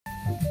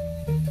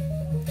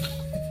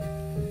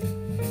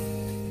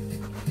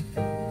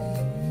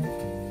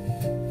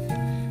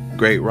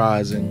Great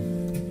rising,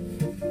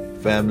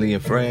 family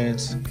and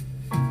friends,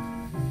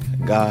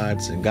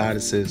 gods and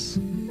goddesses,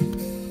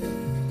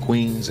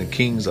 queens and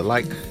kings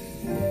alike.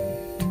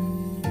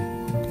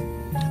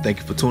 Thank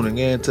you for tuning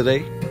in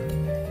today.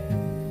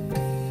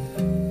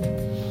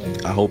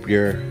 I hope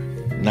your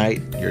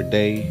night, your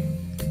day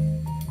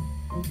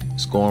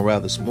is going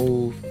rather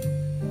smooth,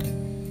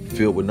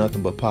 filled with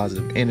nothing but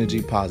positive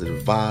energy,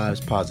 positive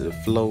vibes, positive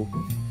flow.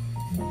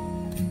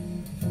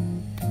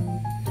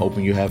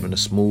 Hoping you're having a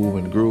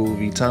smooth and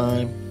groovy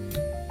time.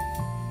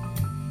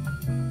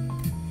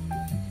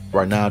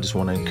 Right now, I just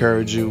want to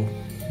encourage you,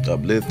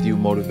 uplift you,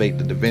 motivate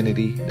the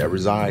divinity that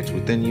resides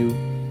within you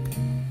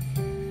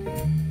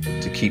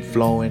to keep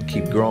flowing,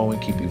 keep growing,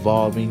 keep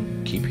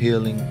evolving, keep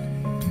healing,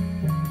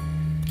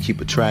 keep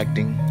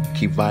attracting,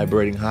 keep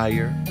vibrating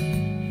higher.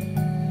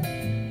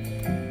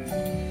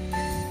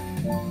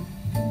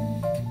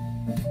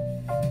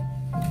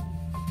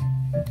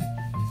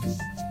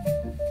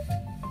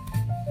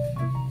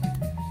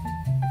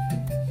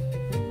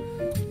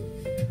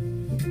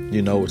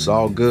 You know, it's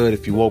all good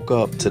if you woke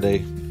up today.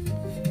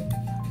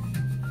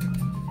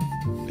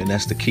 And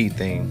that's the key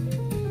thing.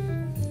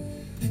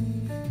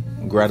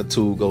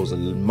 Gratitude goes a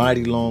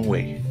mighty long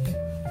way.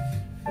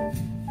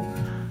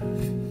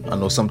 I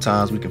know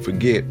sometimes we can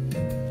forget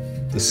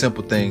the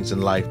simple things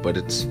in life, but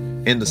it's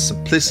in the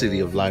simplicity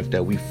of life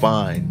that we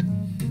find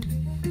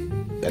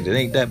that it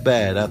ain't that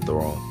bad after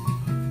all.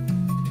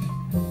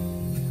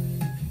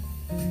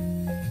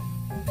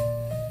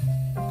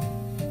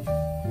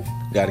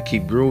 Got to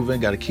keep grooving,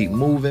 got to keep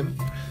moving,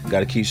 got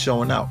to keep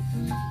showing out.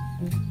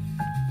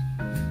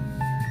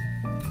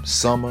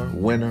 Summer,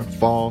 winter,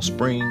 fall,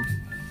 spring.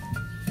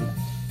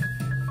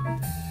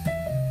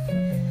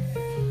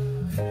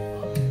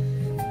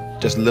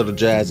 Just a little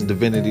jazz and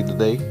divinity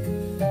today.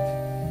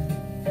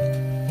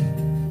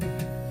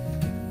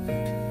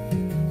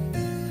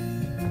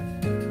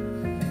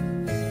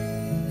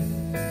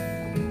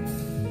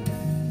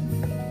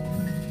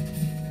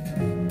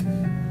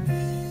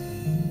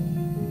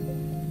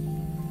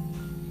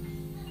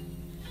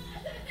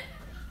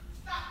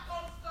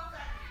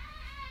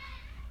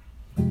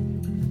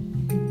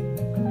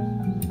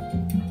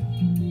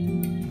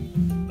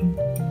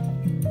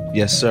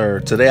 Yes, sir.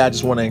 Today, I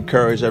just want to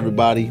encourage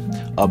everybody,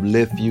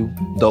 uplift you,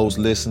 those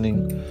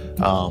listening,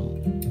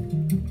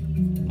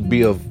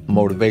 be of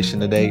motivation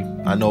today.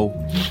 I know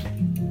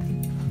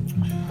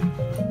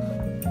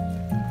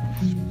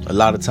a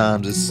lot of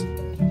times it's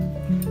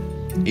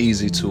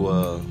easy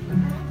to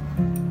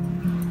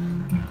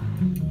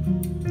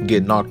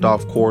get knocked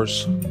off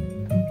course,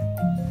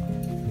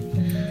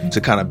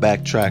 to kind of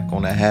backtrack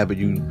on that habit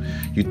you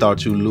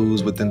thought you'd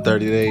lose within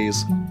 30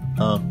 days.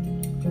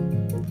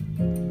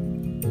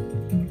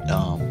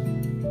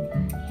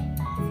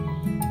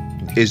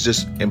 It's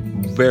just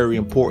very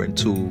important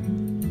to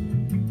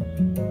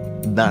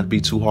not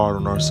be too hard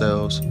on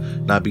ourselves,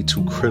 not be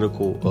too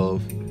critical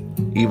of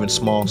even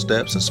small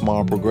steps and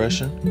small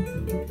progression.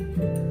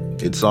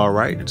 It's all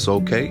right. It's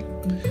okay.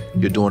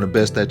 You're doing the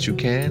best that you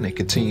can and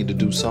continue to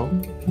do so.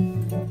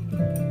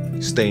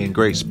 Stay in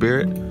great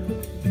spirit.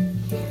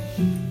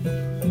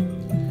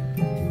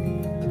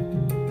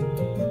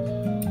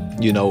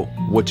 You know,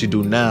 what you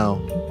do now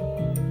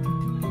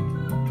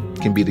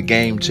can be the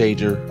game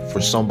changer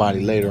for somebody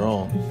later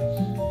on.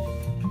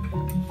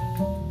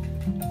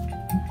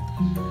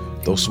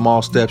 Those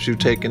small steps you're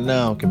taking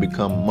now can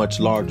become much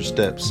larger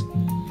steps.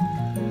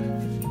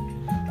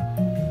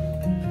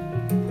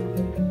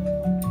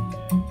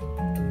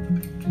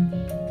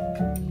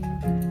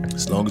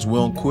 As long as we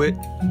don't quit,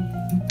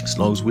 as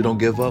long as we don't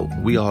give up,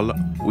 we all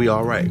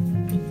right.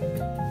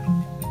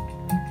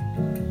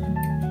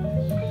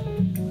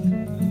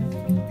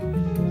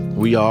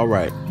 We all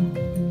right.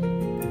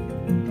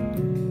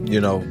 You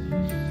know,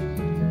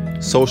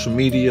 social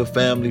media,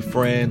 family,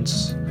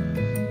 friends,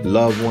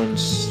 loved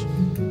ones,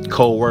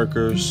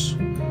 co-workers,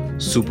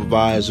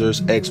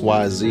 supervisors,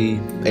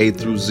 XYZ, A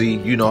through Z,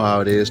 you know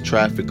how it is,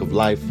 traffic of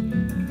life,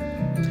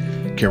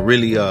 can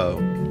really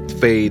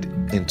fade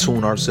and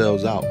tune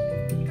ourselves out.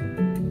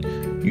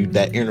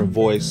 That inner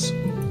voice,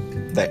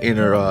 that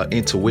inner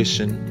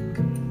intuition,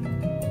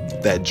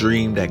 that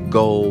dream, that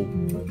goal,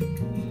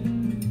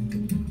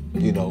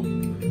 you know,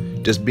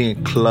 just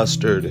being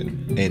clustered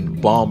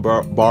and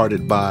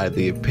bombarded by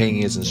the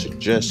opinions and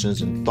suggestions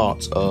and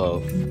thoughts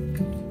of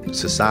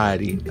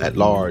society at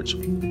large.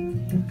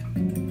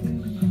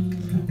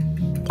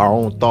 Our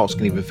own thoughts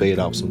can even fade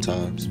out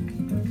sometimes.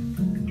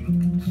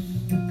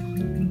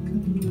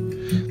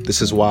 This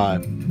is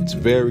why it's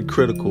very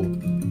critical,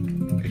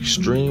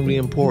 extremely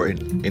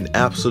important, and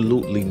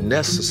absolutely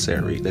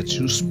necessary that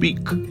you speak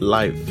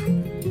life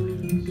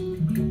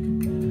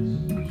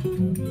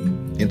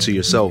into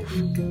yourself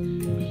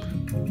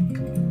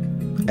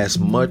as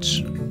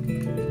much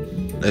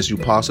as you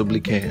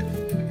possibly can.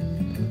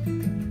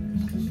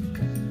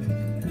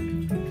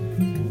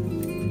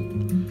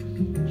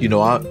 You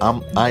know,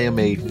 I am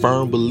a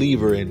firm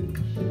believer in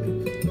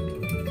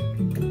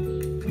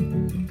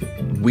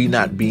we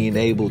not being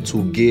able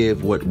to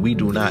give what we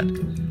do not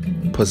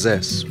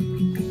possess.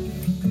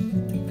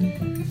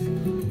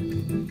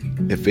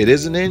 If it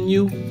isn't in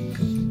you,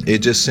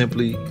 it just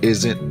simply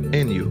isn't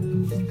in you.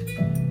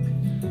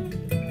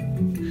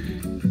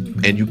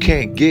 And you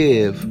can't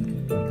give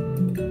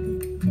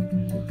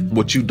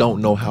what you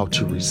don't know how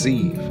to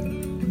receive.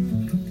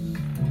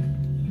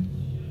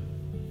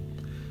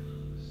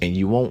 And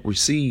you won't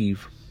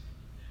receive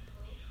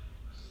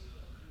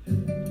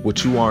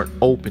what you aren't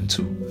open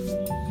to.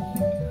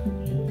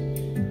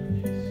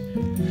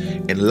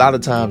 And a lot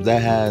of times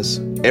that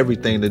has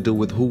everything to do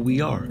with who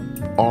we are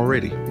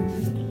already.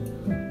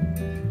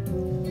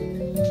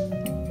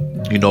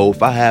 You know,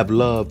 if I have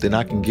love, then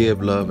I can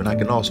give love, and I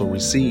can also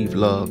receive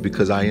love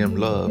because I am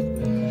love.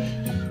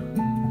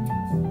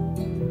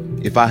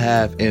 If I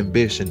have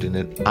ambition,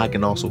 then I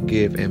can also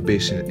give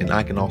ambition, and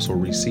I can also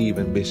receive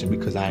ambition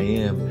because I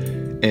am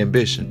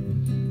ambition.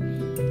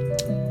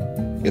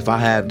 If I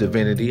have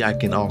divinity, I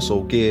can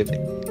also give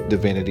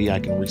divinity. I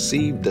can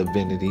receive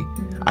divinity.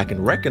 I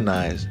can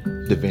recognize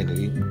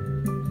divinity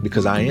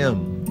because I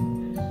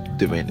am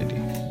divinity.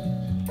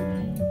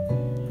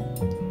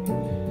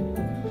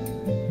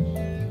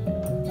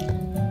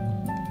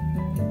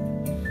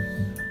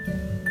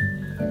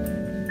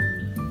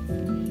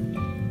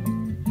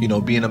 You know,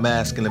 being a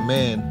masculine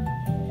man,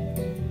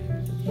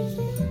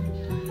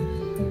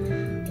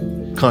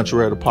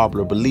 contrary to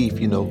popular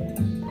belief, you know,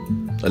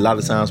 a lot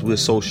of times we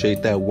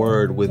associate that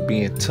word with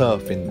being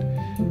tough and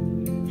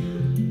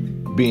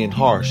being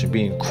harsh and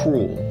being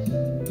cruel,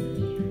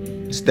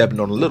 stepping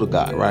on a little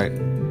guy, right?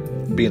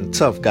 Being a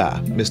tough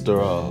guy,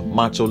 Mr.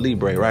 Macho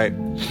Libre, right?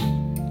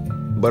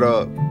 But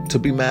to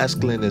be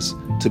masculine is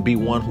to be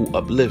one who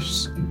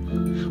uplifts,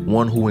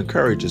 one who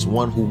encourages,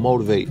 one who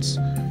motivates,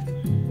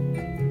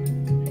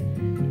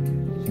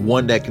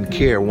 one that can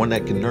care, one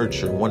that can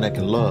nurture, one that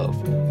can love.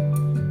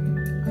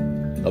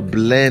 A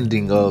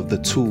blending of the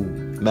two,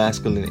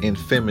 masculine and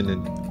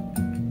feminine,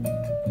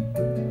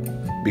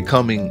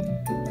 becoming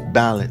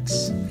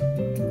balance.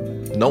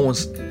 No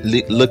one's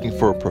looking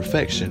for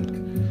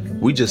perfection.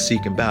 We just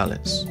seeking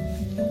balance.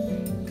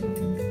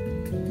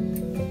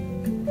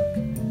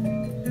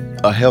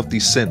 A healthy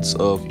sense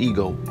of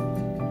ego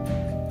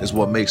is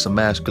what makes a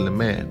masculine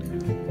man.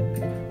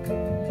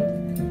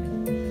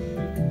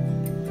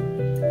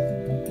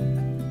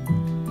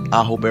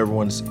 I hope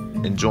everyone's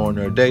enjoying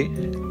their day.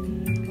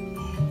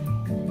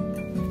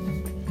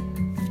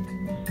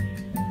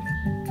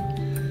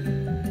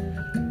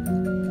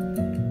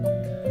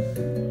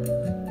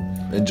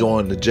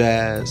 Enjoying the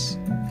jazz.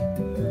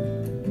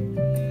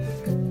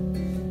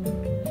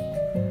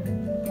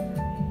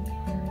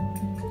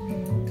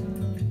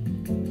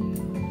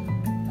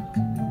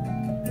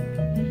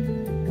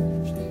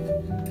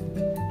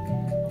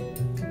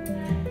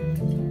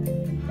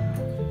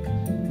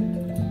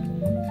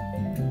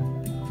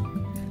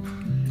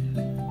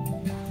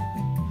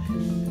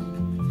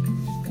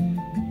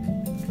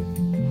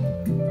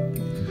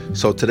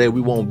 So today we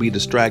won't be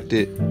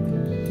distracted.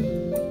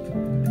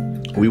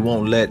 We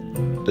won't let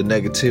the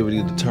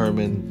negativity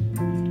determine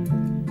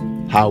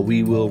how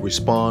we will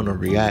respond or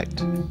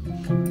react.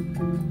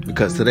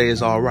 Because today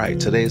is all right.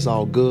 Today is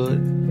all good.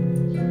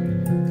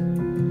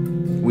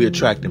 We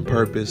attracting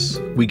purpose.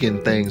 We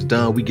getting things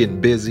done. We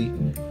getting busy.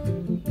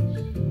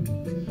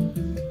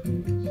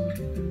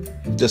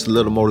 Just a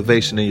little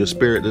motivation in your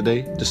spirit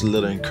today. Just a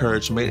little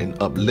encouragement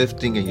and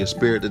uplifting in your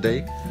spirit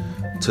today.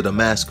 To the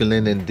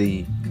masculine and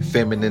the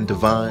feminine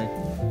divine.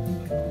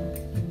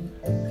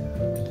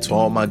 To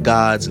all my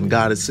gods and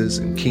goddesses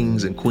and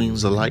kings and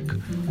queens alike.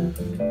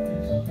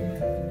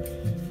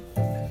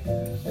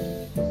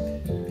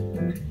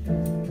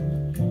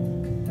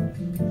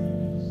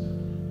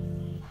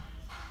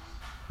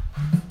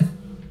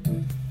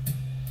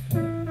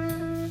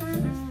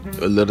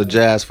 A little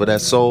jazz for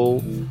that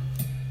soul.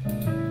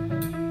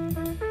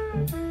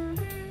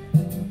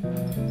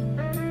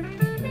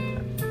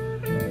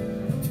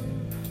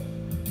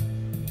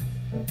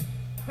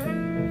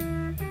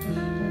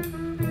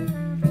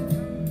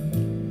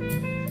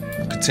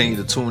 Continue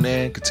to tune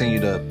in, continue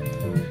to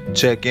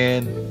check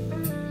in,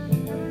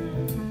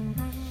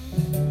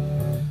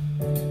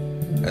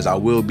 as I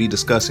will be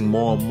discussing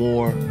more and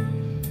more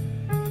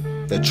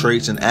the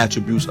traits and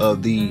attributes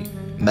of the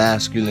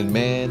masculine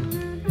man.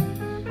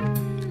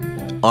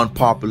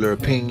 Unpopular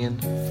opinion.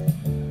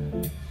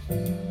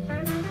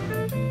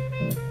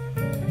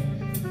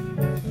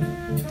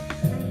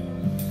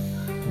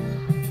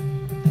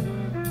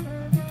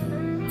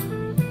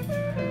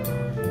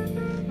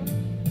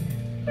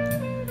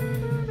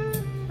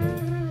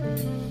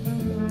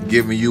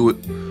 Giving you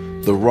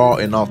the raw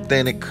and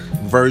authentic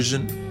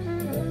version,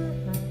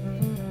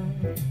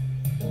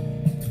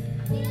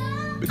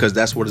 because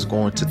that's what it's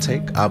going to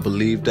take. I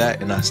believe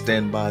that, and I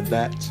stand by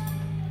that.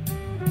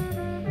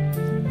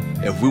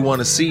 If we want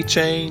to see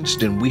change,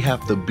 then we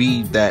have to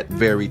be that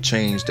very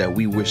change that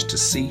we wish to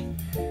see.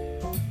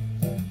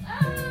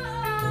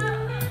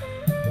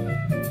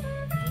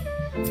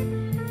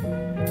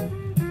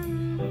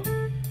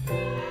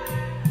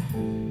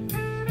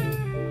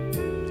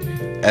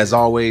 As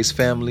always,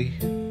 family,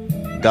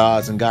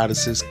 gods and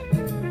goddesses,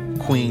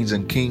 queens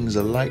and kings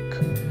alike,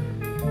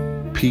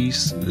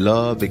 peace,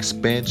 love,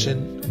 expansion,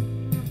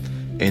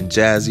 and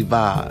jazzy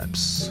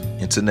vibes.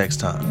 Until next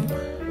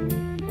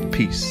time,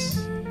 peace.